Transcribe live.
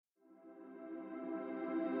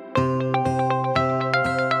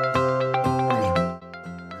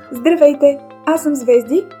Здравейте! Аз съм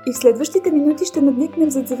Звезди и в следващите минути ще надникнем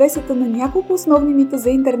зад завесата на няколко основни мита за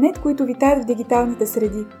интернет, които витаят в дигиталните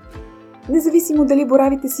среди. Независимо дали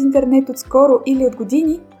боравите с интернет от скоро или от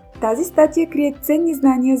години, тази статия крие ценни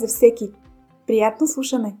знания за всеки. Приятно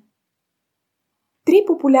слушане! 3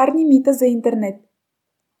 популярни мита за интернет.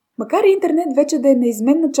 Макар интернет вече да е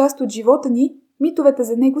неизменна част от живота ни, митовете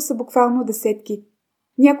за него са буквално десетки.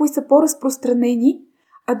 Някои са по-разпространени,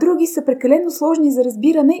 а други са прекалено сложни за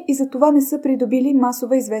разбиране и затова не са придобили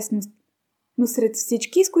масова известност. Но сред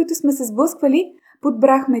всички, с които сме се сблъсквали,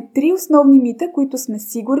 подбрахме 3 основни мита, които сме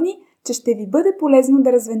сигурни, че ще ви бъде полезно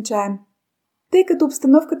да развенчаем. Тъй като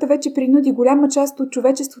обстановката вече принуди голяма част от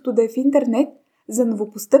човечеството да е в интернет, за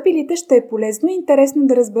новопостъпилите ще е полезно и интересно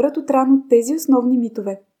да разберат отрано тези основни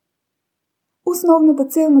митове. Основната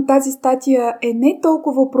цел на тази статия е не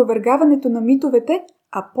толкова опровергаването на митовете,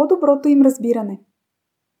 а по-доброто им разбиране.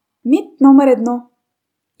 Мит номер 1.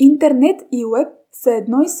 Интернет и уеб са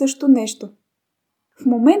едно и също нещо. В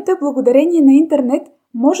момента, благодарение на интернет,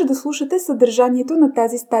 може да слушате съдържанието на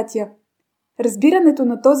тази статия. Разбирането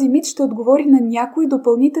на този мит ще отговори на някои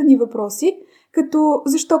допълнителни въпроси, като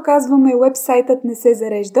защо казваме уебсайтът не се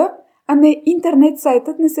зарежда, а не интернет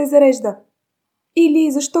сайтът не се зарежда.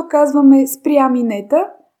 Или защо казваме спрями нета,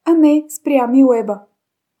 а не спрями уеба.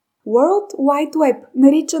 World Wide Web,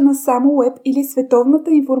 наричана само Web или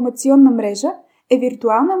световната информационна мрежа, е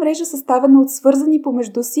виртуална мрежа, съставена от свързани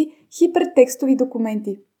помежду си хипертекстови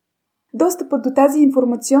документи. Достъпът до тази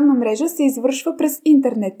информационна мрежа се извършва през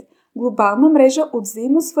интернет, глобална мрежа от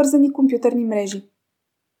взаимосвързани компютърни мрежи.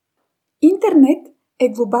 Интернет е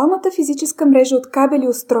глобалната физическа мрежа от кабели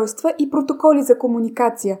устройства и протоколи за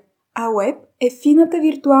комуникация, а Web е фината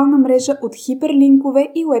виртуална мрежа от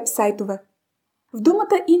хиперлинкове и уебсайтове. В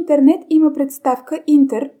думата интернет има представка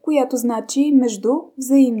интер, която значи между,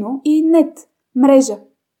 взаимно и нет – мрежа.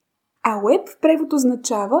 А web в превод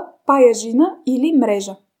означава паяжина или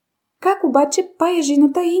мрежа. Как обаче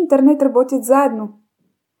паяжината и интернет работят заедно?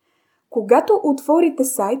 Когато отворите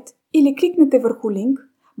сайт или кликнете върху линк,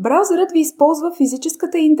 браузърът ви използва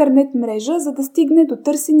физическата интернет мрежа, за да стигне до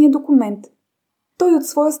търсения документ. Той от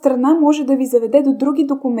своя страна може да ви заведе до други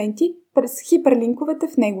документи през хиперлинковете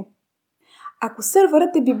в него. Ако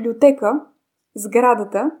сървърът е библиотека,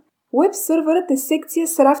 сградата, уеб-сървърът е секция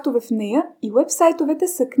с рафтове в нея и уебсайтовете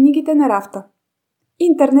са книгите на рафта.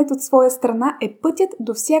 Интернет от своя страна е пътят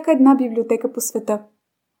до всяка една библиотека по света.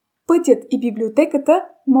 Пътят и библиотеката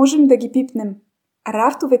можем да ги пипнем.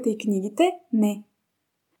 Рафтовете и книгите – не.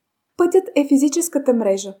 Пътят е физическата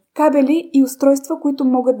мрежа, кабели и устройства, които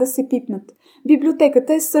могат да се пипнат.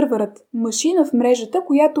 Библиотеката е сървърът, машина в мрежата,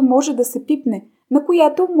 която може да се пипне, на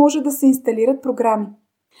която може да се инсталират програми.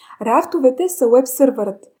 Рафтовете са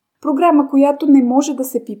уеб-сървърът, програма, която не може да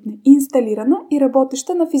се пипне, инсталирана и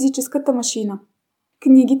работеща на физическата машина.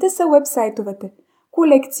 Книгите са уебсайтовете,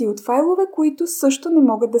 колекции от файлове, които също не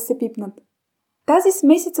могат да се пипнат. Тази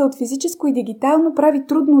смесица от физическо и дигитално прави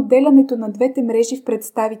трудно отделянето на двете мрежи в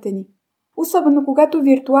представите ни. Особено когато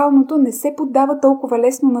виртуалното не се поддава толкова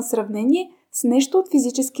лесно на сравнение с нещо от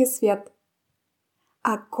физическия свят.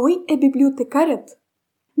 А кой е библиотекарят?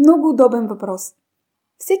 Много удобен въпрос.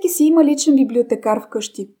 Всеки си има личен библиотекар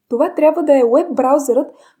вкъщи. Това трябва да е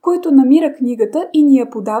уеб-браузърът, който намира книгата и ни я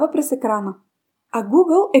подава през екрана. А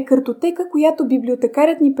Google е картотека, която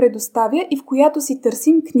библиотекарят ни предоставя и в която си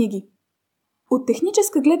търсим книги. От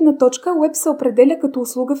техническа гледна точка уеб се определя като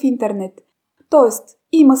услуга в интернет. Тоест,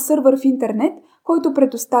 има сървър в интернет, който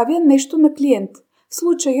предоставя нещо на клиент. В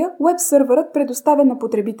случая, уеб-сървърът предоставя на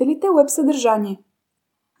потребителите уеб-съдържание.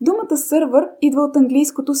 Думата сървър идва от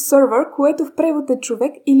английското server, което в превод е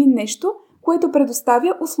човек или нещо, което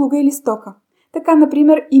предоставя услуга или стока. Така,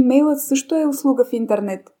 например, имейлът също е услуга в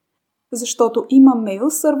интернет, защото има мейл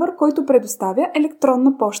сървър, който предоставя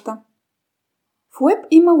електронна поща. В уеб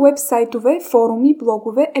има уебсайтове, форуми,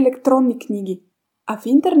 блогове, електронни книги, а в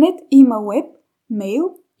интернет има уеб, мейл,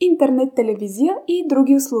 интернет телевизия и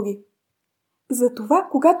други услуги. Затова,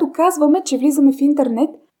 когато казваме, че влизаме в интернет,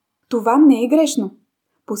 това не е грешно.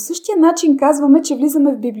 По същия начин казваме, че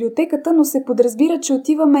влизаме в библиотеката, но се подразбира, че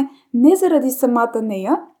отиваме не заради самата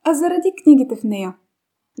нея, а заради книгите в нея.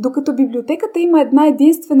 Докато библиотеката има една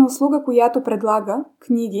единствена услуга, която предлага –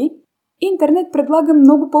 книги, интернет предлага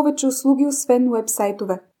много повече услуги, освен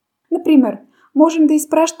уебсайтове. Например, можем да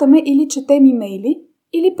изпращаме или четем имейли,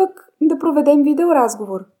 или пък да проведем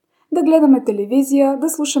видеоразговор, да гледаме телевизия, да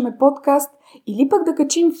слушаме подкаст или пък да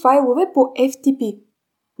качим файлове по FTP.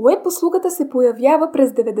 Уеб услугата се появява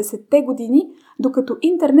през 90-те години, докато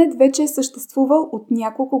интернет вече е съществувал от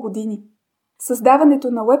няколко години.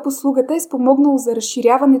 Създаването на уеб услугата е спомогнало за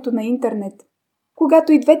разширяването на интернет.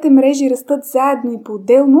 Когато и двете мрежи растат заедно и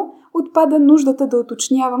по-отделно, отпада нуждата да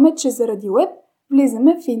уточняваме, че заради уеб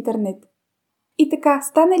влизаме в интернет. И така,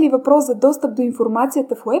 стане ли въпрос за достъп до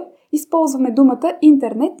информацията в уеб, използваме думата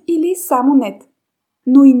интернет или само нет.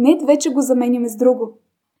 Но и нет вече го заменяме с друго.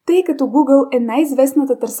 Тъй като Google е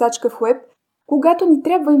най-известната търсачка в уеб, когато ни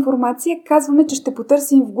трябва информация, казваме, че ще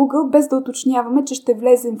потърсим в Google, без да уточняваме, че ще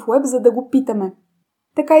влезем в уеб, за да го питаме.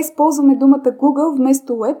 Така използваме думата Google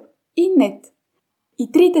вместо уеб и нет.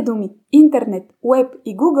 И трите думи – интернет, уеб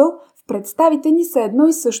и Google в представите ни са едно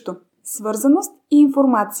и също – свързаност и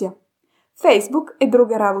информация. Фейсбук е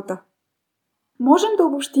друга работа. Можем да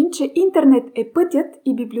обобщим, че интернет е пътят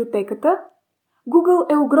и библиотеката,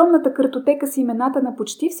 Google е огромната картотека с имената на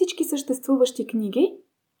почти всички съществуващи книги,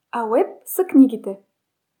 а уеб са книгите.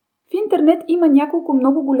 В интернет има няколко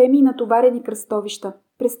много големи и натоварени кръстовища.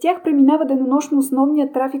 През тях преминава денонощно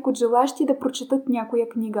основният трафик от желащи да прочетат някоя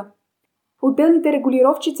книга. Отделните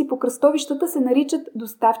регулировчици по кръстовищата се наричат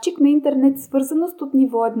доставчик на интернет свързаност от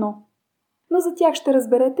ниво 1. Но за тях ще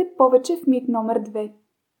разберете повече в мит номер 2.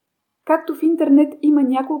 Както в интернет има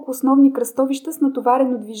няколко основни кръстовища с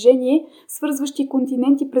натоварено движение, свързващи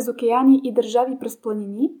континенти през океани и държави през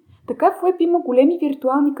планини, така в уеб има големи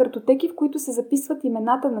виртуални картотеки, в които се записват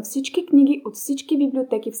имената на всички книги от всички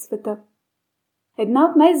библиотеки в света. Една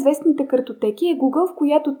от най-известните картотеки е Google, в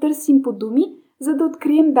която търсим по думи, за да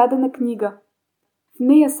открием дадена книга. В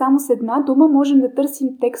нея само с една дума можем да търсим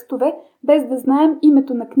текстове, без да знаем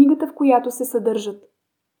името на книгата, в която се съдържат.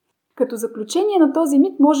 Като заключение на този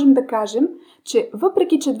мит можем да кажем, че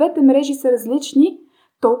въпреки че двете мрежи са различни,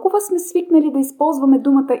 толкова сме свикнали да използваме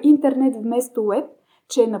думата интернет вместо уеб,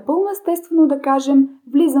 че е напълно естествено да кажем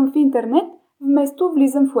влизам в интернет вместо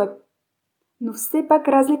влизам в уеб. Но все пак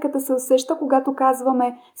разликата се усеща, когато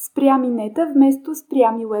казваме спрями нета вместо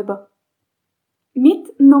спрями уеба. Мит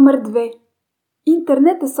номер 2.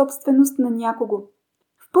 Интернет е собственост на някого.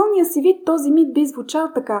 В пълния си вид този мит би звучал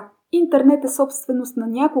така. Интернет е собственост на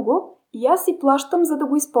някого и аз си плащам, за да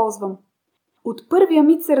го използвам. От първия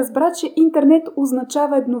мит се разбра, че интернет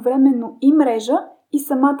означава едновременно и мрежа, и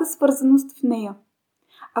самата свързаност в нея.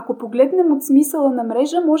 Ако погледнем от смисъла на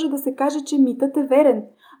мрежа, може да се каже, че митът е верен,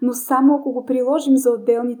 но само ако го приложим за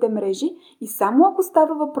отделните мрежи и само ако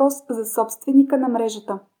става въпрос за собственика на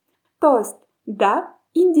мрежата. Тоест, да,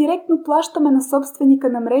 индиректно плащаме на собственика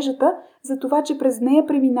на мрежата за това, че през нея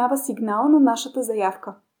преминава сигнала на нашата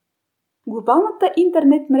заявка. Глобалната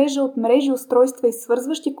интернет мрежа от мрежи, устройства и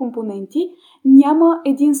свързващи компоненти няма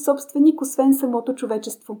един собственик, освен самото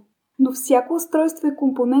човечество. Но всяко устройство и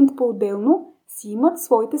компонент по-отделно си имат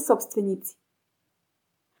своите собственици.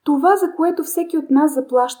 Това, за което всеки от нас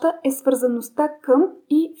заплаща, е свързаността към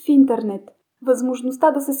и в интернет.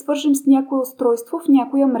 Възможността да се свържем с някое устройство в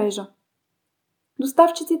някоя мрежа.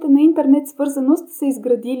 Доставчиците на интернет свързаност са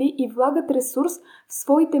изградили и влагат ресурс в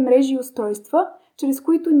своите мрежи и устройства, чрез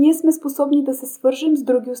които ние сме способни да се свържем с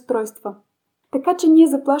други устройства. Така че ние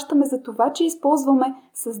заплащаме за това, че използваме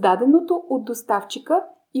създаденото от доставчика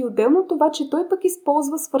и отделно това, че той пък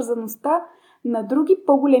използва свързаността на други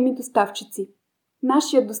по-големи доставчици.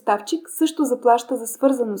 Нашият доставчик също заплаща за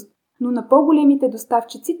свързаност, но на по-големите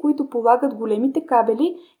доставчици, които полагат големите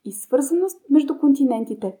кабели и свързаност между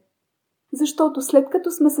континентите. Защото след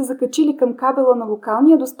като сме се закачили към кабела на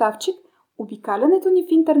локалния доставчик, обикалянето ни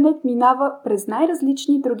в интернет минава през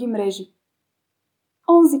най-различни други мрежи.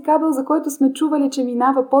 Онзи кабел, за който сме чували, че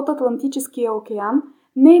минава под Атлантическия океан,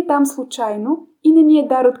 не е там случайно и не ни е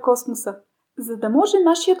дар от космоса. За да може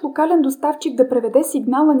нашият локален доставчик да преведе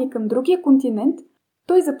сигнала ни към другия континент,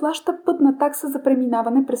 той заплаща пътна такса за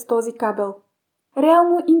преминаване през този кабел.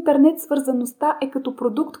 Реално интернет свързаността е като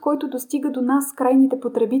продукт, който достига до нас крайните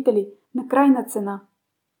потребители, на крайна цена.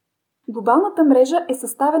 Глобалната мрежа е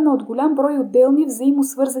съставена от голям брой отделни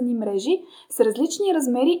взаимосвързани мрежи с различни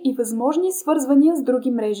размери и възможни свързвания с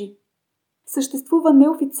други мрежи. Съществува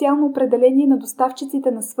неофициално определение на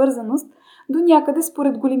доставчиците на свързаност, до някъде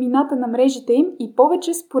според големината на мрежите им и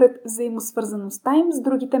повече според взаимосвързаността им с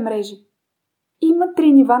другите мрежи. Има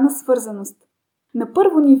 3 нива на свързаност. На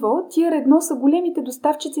първо ниво, тир 1 са големите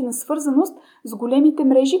доставчици на свързаност с големите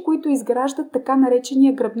мрежи, които изграждат така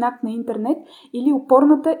наречения гръбнак на интернет или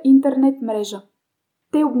опорната интернет мрежа.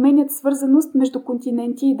 Те обменят свързаност между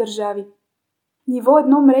континенти и държави. Ниво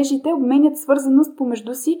 1 мрежите обменят свързаност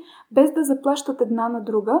помежду си, без да заплащат една на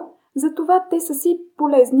друга, затова те са си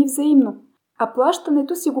полезни взаимно, а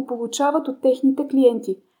плащането си го получават от техните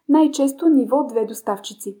клиенти, най-често ниво 2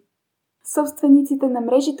 доставчици. Собствениците на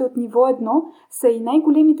мрежите от ниво 1 са и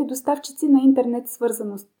най-големите доставчици на интернет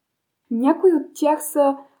свързаност. Някои от тях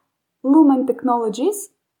са Lumen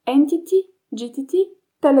Technologies, Entity, GTT,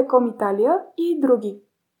 Телеком Италия и други.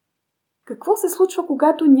 Какво се случва,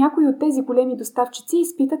 когато някой от тези големи доставчици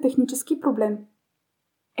изпита технически проблем?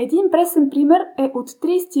 Един пресен пример е от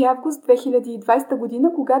 30 август 2020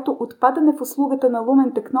 година, когато отпадане в услугата на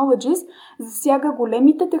Lumen Technologies засяга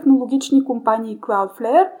големите технологични компании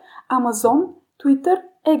Cloudflare, Amazon, Twitter,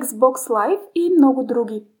 Xbox Live и много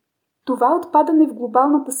други. Това отпадане в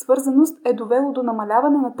глобалната свързаност е довело до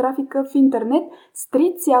намаляване на трафика в интернет с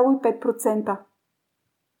 3,5%.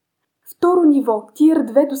 Второ ниво,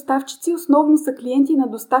 Tier 2 доставчици основно са клиенти на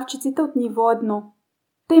доставчиците от ниво 1.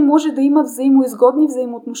 Те може да имат взаимоизгодни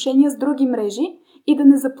взаимоотношения с други мрежи и да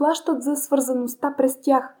не заплащат за свързаността през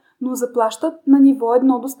тях, но заплащат на ниво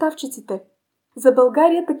 1 доставчиците. За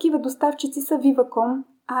България такива доставчици са Viva.com,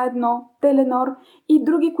 A1, Теленор и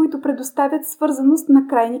други, които предоставят свързаност на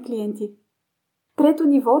крайни клиенти. Трето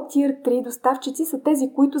ниво, Tier 3 доставчици са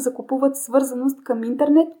тези, които закупуват свързаност към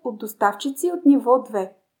интернет от доставчици от ниво 2.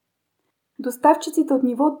 Доставчиците от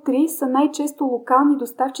ниво 3 са най-често локални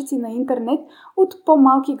доставчици на интернет от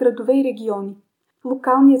по-малки градове и региони.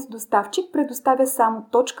 Локалният доставчик предоставя само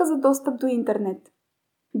точка за достъп до интернет.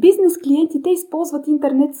 Бизнес клиентите използват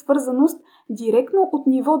интернет свързаност директно от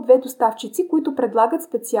ниво 2 доставчици, които предлагат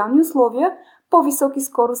специални условия, по-високи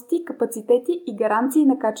скорости, капацитети и гаранции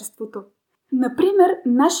на качеството. Например,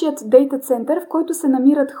 нашият дейта център, в който се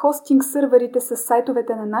намират хостинг сървърите с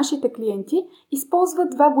сайтовете на нашите клиенти, използва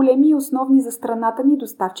два големи и основни за страната ни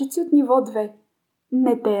доставчици от ниво 2 –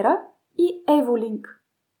 Netera и Evolink.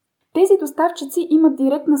 Тези доставчици имат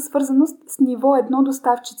директна свързаност с ниво 1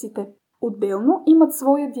 доставчиците. Отделно имат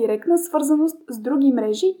своя директна свързаност с други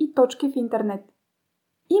мрежи и точки в интернет.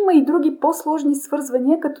 Има и други по-сложни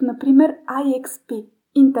свързвания, като например IXP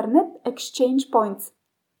 – Internet Exchange Points.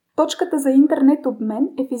 Точката за интернет обмен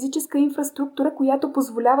е физическа инфраструктура, която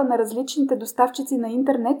позволява на различните доставчици на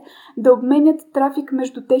интернет да обменят трафик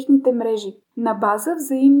между техните мрежи на база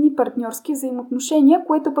взаимни партньорски взаимоотношения,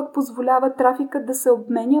 което пък позволява трафикът да се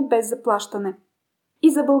обменя без заплащане. И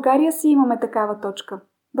за България си имаме такава точка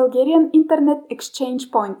 – Bulgarian Internet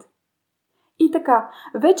Exchange Point. И така,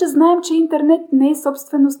 вече знаем, че интернет не е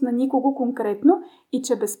собственост на никого конкретно и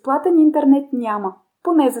че безплатен интернет няма,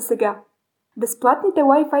 поне за сега. Безплатните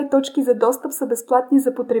Wi-Fi точки за достъп са безплатни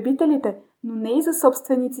за потребителите, но не и за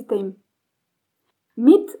собствениците им.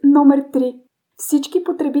 Мит номер 3. Всички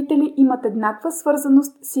потребители имат еднаква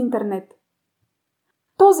свързаност с интернет.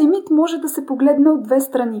 Този мит може да се погледне от две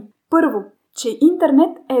страни. Първо, че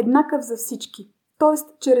интернет е еднакъв за всички,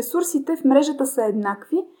 т.е. че ресурсите в мрежата са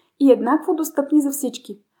еднакви и еднакво достъпни за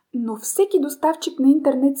всички. Но всеки доставчик на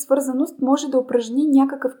интернет свързаност може да упражни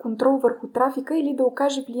някакъв контрол върху трафика или да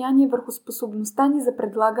окаже влияние върху способността ни за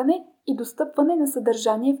предлагане и достъпване на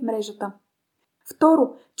съдържание в мрежата. Второ,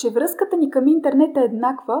 че връзката ни към интернет е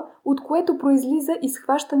еднаква, от което произлиза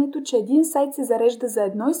изхващането, че един сайт се зарежда за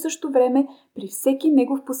едно и също време при всеки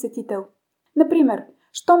негов посетител. Например,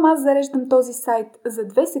 щом аз зареждам този сайт за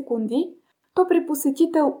 2 секунди, то при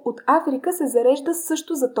посетител от Африка се зарежда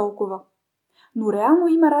също за толкова. Но реално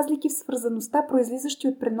има разлики в свързаността, произлизащи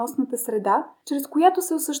от преносната среда, чрез която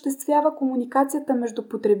се осъществява комуникацията между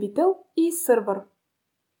потребител и сървър.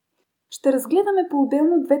 Ще разгледаме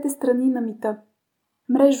по-отделно двете страни на мита.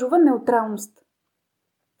 Мрежова неутралност.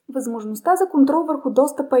 Възможността за контрол върху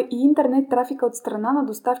достъпа и интернет трафика от страна на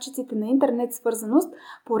доставчиците на интернет свързаност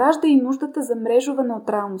поражда и нуждата за мрежова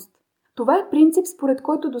неутралност. Това е принцип, според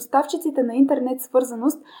който доставчиците на интернет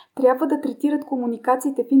свързаност трябва да третират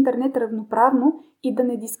комуникациите в интернет равноправно и да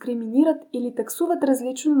не дискриминират или таксуват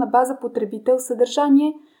различно на база потребител,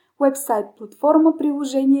 съдържание, уебсайт, платформа,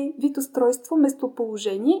 приложение, вид устройство,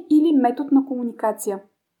 местоположение или метод на комуникация.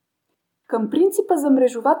 Към принципа за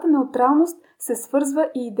мрежовата неутралност се свързва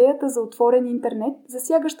и идеята за отворен интернет,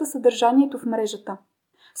 засягаща съдържанието в мрежата.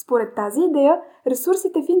 Според тази идея,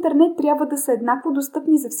 ресурсите в интернет трябва да са еднакво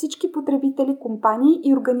достъпни за всички потребители, компании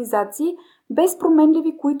и организации, без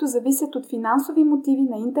променливи, които зависят от финансови мотиви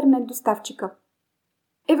на интернет доставчика.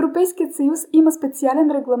 Европейският съюз има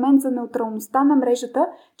специален регламент за неутралността на мрежата,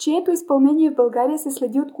 чието изпълнение в България се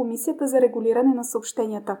следи от Комисията за регулиране на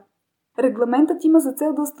съобщенията. Регламентът има за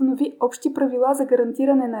цел да установи общи правила за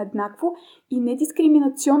гарантиране на еднакво и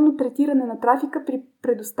недискриминационно третиране на трафика при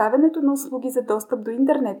предоставянето на услуги за достъп до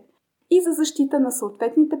интернет и за защита на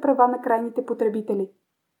съответните права на крайните потребители.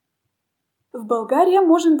 В България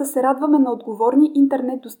можем да се радваме на отговорни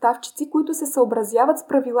интернет доставчици, които се съобразяват с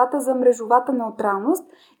правилата за мрежовата неутралност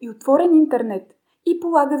и отворен интернет и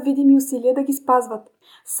полагат видими усилия да ги спазват.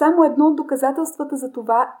 Само едно от доказателствата за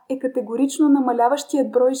това е категорично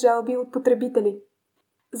намаляващият брой жалби от потребители.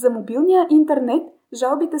 За мобилния интернет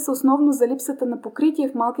жалбите са основно за липсата на покритие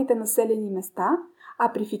в малките населени места,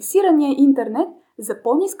 а при фиксирания интернет за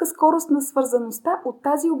по-ниска скорост на свързаността от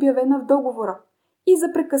тази обявена в договора и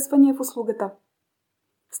за прекъсвания в услугата.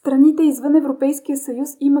 Страните извън Европейския съюз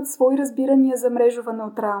имат свои разбирания за мрежова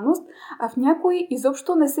неутралност, а в някои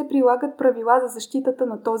изобщо не се прилагат правила за защитата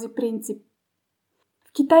на този принцип.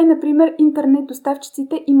 В Китай, например, интернет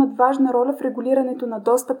доставчиците имат важна роля в регулирането на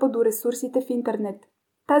достъпа до ресурсите в интернет.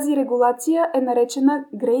 Тази регулация е наречена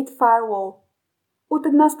Great Firewall. От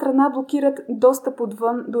една страна блокират достъп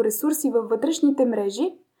отвън до ресурси във вътрешните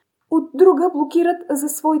мрежи, от друга блокират за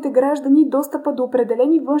своите граждани достъпа до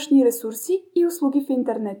определени външни ресурси и услуги в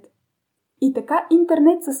интернет. И така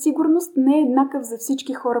интернет със сигурност не е еднакъв за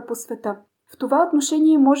всички хора по света. В това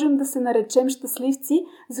отношение можем да се наречем щастливци,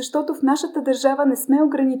 защото в нашата държава не сме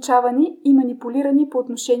ограничавани и манипулирани по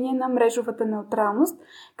отношение на мрежовата неутралност,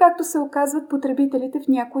 както се оказват потребителите в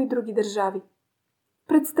някои други държави.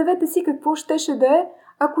 Представете си какво щеше да е,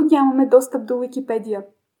 ако нямаме достъп до Уикипедия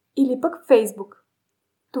или пък Фейсбук.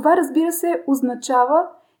 Това, разбира се, означава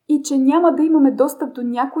и че няма да имаме достъп до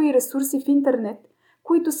някои ресурси в интернет,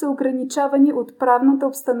 които са ограничавани от правната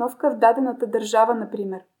обстановка в дадената държава,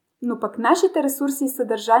 например. Но пък нашите ресурси и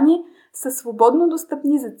съдържание са свободно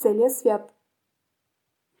достъпни за целия свят.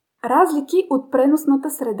 Разлики от преносната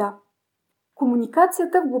среда.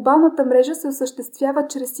 Комуникацията в глобалната мрежа се осъществява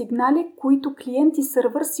чрез сигнали, които клиент и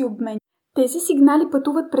сървър си обменят. Тези сигнали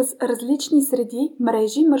пътуват през различни среди,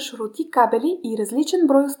 мрежи, маршрути, кабели и различен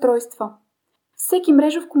брой устройства. Всеки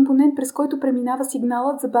мрежов компонент, през който преминава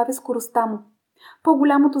сигналът, забавя скоростта му.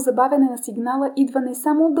 По-голямото забавяне на сигнала идва не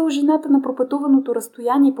само от дължината на пропътуваното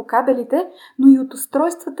разстояние по кабелите, но и от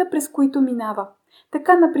устройствата, през които минава.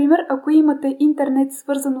 Така, например, ако имате интернет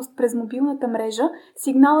свързаност през мобилната мрежа,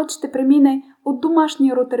 сигналът ще премине от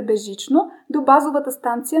домашния рутер безжично до базовата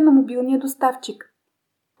станция на мобилния доставчик.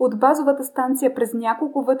 От базовата станция през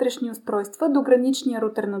няколко вътрешни устройства до граничния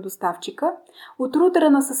рутер на доставчика, от рутера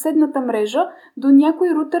на съседната мрежа до някой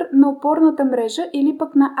рутер на опорната мрежа или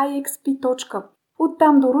пък на IXP точка.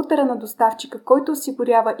 Оттам до рутера на доставчика, който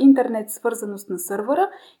осигурява интернет свързаност на сървъра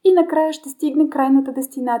и накрая ще стигне крайната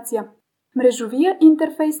дестинация – мрежовия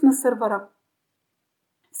интерфейс на сървъра.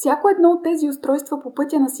 Всяко едно от тези устройства по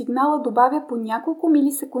пътя на сигнала добавя по няколко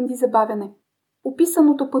милисекунди забавяне.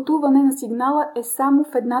 Описаното пътуване на сигнала е само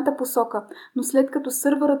в едната посока, но след като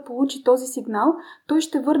сървърът получи този сигнал, той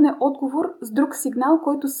ще върне отговор с друг сигнал,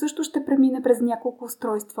 който също ще премине през няколко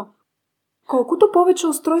устройства. Колкото повече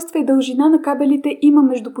устройства и дължина на кабелите има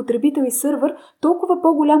между потребител и сървър, толкова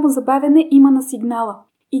по-голямо забавяне има на сигнала.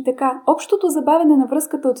 И така, общото забавяне на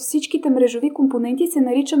връзката от всичките мрежови компоненти се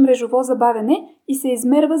нарича мрежово забавяне и се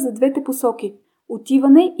измерва за двете посоки –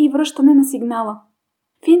 отиване и връщане на сигнала.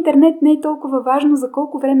 В интернет не е толкова важно за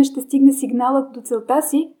колко време ще стигне сигналът до целта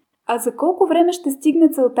си, а за колко време ще стигне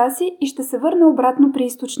целта си и ще се върне обратно при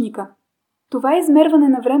източника. Това измерване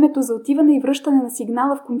на времето за отиване и връщане на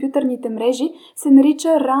сигнала в компютърните мрежи се нарича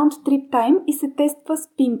Round Trip Time и се тества с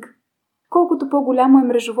пинг. Колкото по-голямо е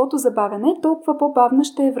мрежовото забавяне, толкова по-бавна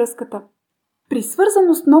ще е връзката. При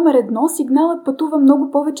свързаност номер 1 сигналът пътува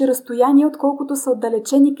много повече разстояние, отколкото са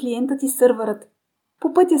отдалечени клиентът и сървърът.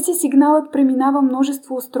 По пътя си сигналът преминава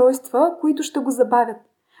множество устройства, които ще го забавят.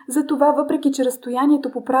 Затова, въпреки че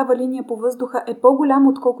разстоянието по права линия по въздуха е по-голямо,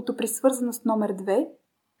 отколкото при свързаност номер 2,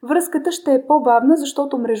 връзката ще е по-бавна,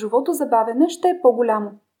 защото мрежовото забавяне ще е по-голямо.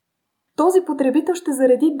 Този потребител ще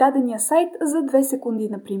зареди дадения сайт за 2 секунди,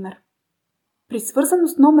 например. При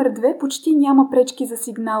свързаност номер 2 почти няма пречки за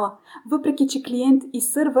сигнала, въпреки че клиент и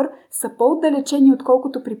сървър са по-отдалечени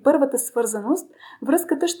отколкото при първата свързаност,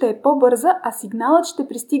 връзката ще е по-бърза, а сигналът ще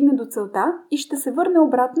пристигне до целта и ще се върне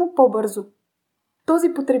обратно по-бързо.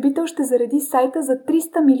 Този потребител ще зареди сайта за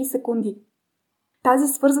 300 милисекунди. Тази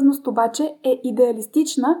свързаност обаче е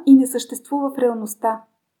идеалистична и не съществува в реалността.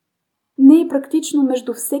 Не е практично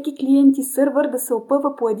между всеки клиент и сървър да се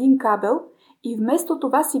опъва по един кабел и вместо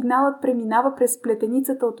това сигналът преминава през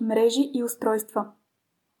плетеницата от мрежи и устройства.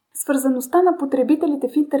 Свързаността на потребителите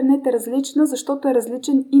в интернет е различна, защото е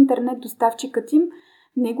различен интернет доставчикът им,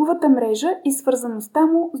 неговата мрежа и свързаността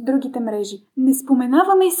му с другите мрежи. Не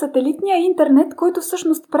споменаваме и сателитния интернет, който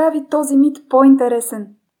всъщност прави този мит по-интересен.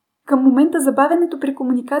 Към момента забавянето при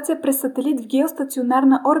комуникация през сателит в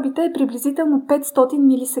геостационарна орбита е приблизително 500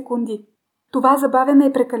 милисекунди. Това забавяне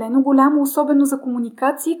е прекалено голямо, особено за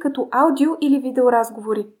комуникации като аудио или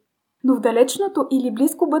видеоразговори. Но в далечното или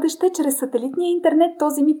близко бъдеще, чрез сателитния интернет,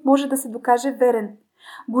 този мит може да се докаже верен.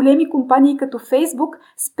 Големи компании като Facebook,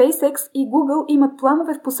 SpaceX и Google имат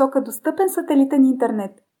планове в посока достъпен сателитен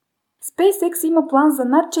интернет. SpaceX има план за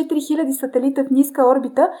над 4000 сателита в ниска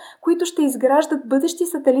орбита, които ще изграждат бъдещи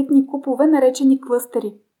сателитни купове, наречени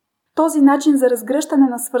клъстери. Този начин за разгръщане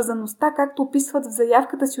на свързаността, както описват в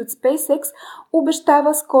заявката си от SpaceX,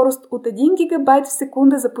 обещава скорост от 1 гигабайт в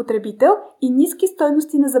секунда за потребител и ниски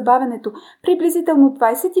стойности на забавянето, приблизително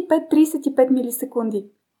 25-35 милисекунди.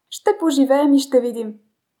 Ще поживеем и ще видим.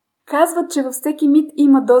 Казват, че във всеки мит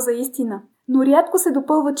има доза истина, но рядко се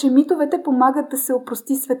допълва, че митовете помагат да се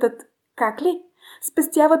опрости светът. Как ли?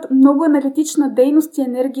 Спестяват много аналитична дейност и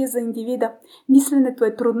енергия за индивида. Мисленето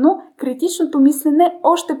е трудно, критичното мислене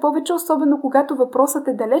още повече, особено когато въпросът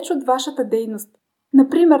е далеч от вашата дейност.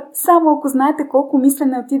 Например, само ако знаете колко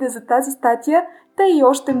мислене отиде за тази статия, та и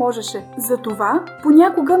още можеше. Затова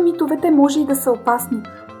понякога митовете може и да са опасни,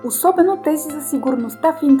 особено тези за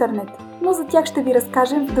сигурността в интернет, но за тях ще ви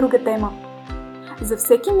разкажем в друга тема. За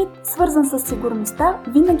всеки мит, свързан с сигурността,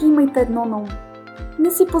 винаги имайте едно на ум.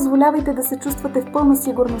 Не си позволявайте да се чувствате в пълна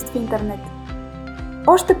сигурност в интернет.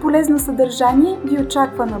 Още полезно съдържание ви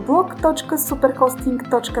очаква на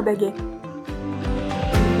blog.superhosting.bg.